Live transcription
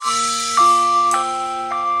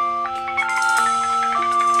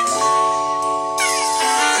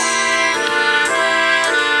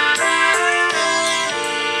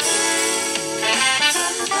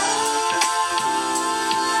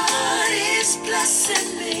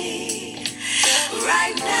blessing me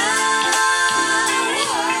right now.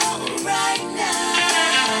 Right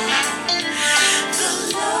now, the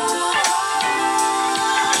Lord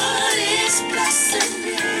is blessing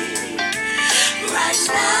me right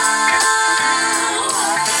now.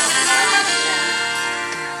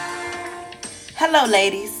 Hello,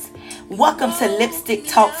 ladies. Welcome to Lipstick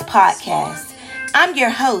TalksPodcast. I'm your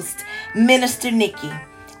host, Minister Nikki.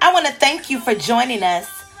 I want to thank you for joining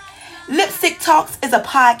us. Lipstick Talks is a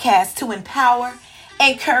podcast to empower,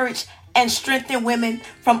 encourage, and strengthen women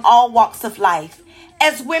from all walks of life.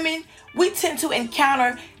 As women, we tend to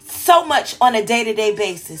encounter so much on a day-to-day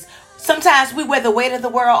basis. Sometimes we wear the weight of the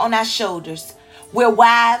world on our shoulders. We're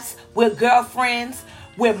wives, we're girlfriends,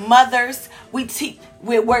 we're mothers, we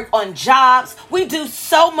work on jobs. We do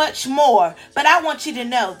so much more. But I want you to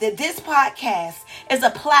know that this podcast is a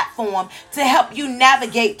platform to help you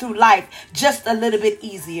navigate through life just a little bit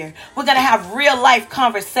easier. We're going to have real life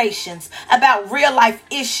conversations about real life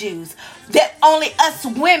issues that only us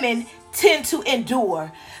women tend to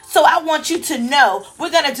endure. So I want you to know we're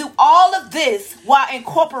going to do all of this while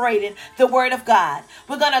incorporating the Word of God.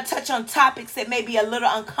 We're going to touch on topics that may be a little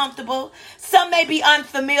uncomfortable. Some may be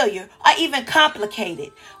unfamiliar or even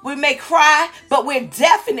complicated. We may cry, but we're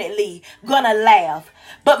definitely going to laugh.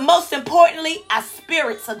 But most importantly, our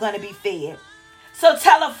spirits are going to be fed. So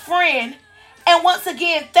tell a friend. And once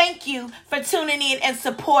again, thank you for tuning in and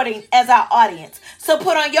supporting as our audience. So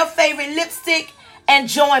put on your favorite lipstick and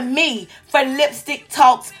join me for Lipstick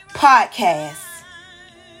Talks Podcast.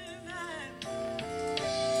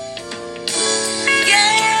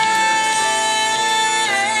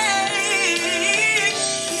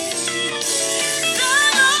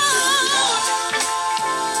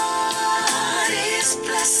 God is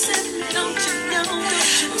blessing me.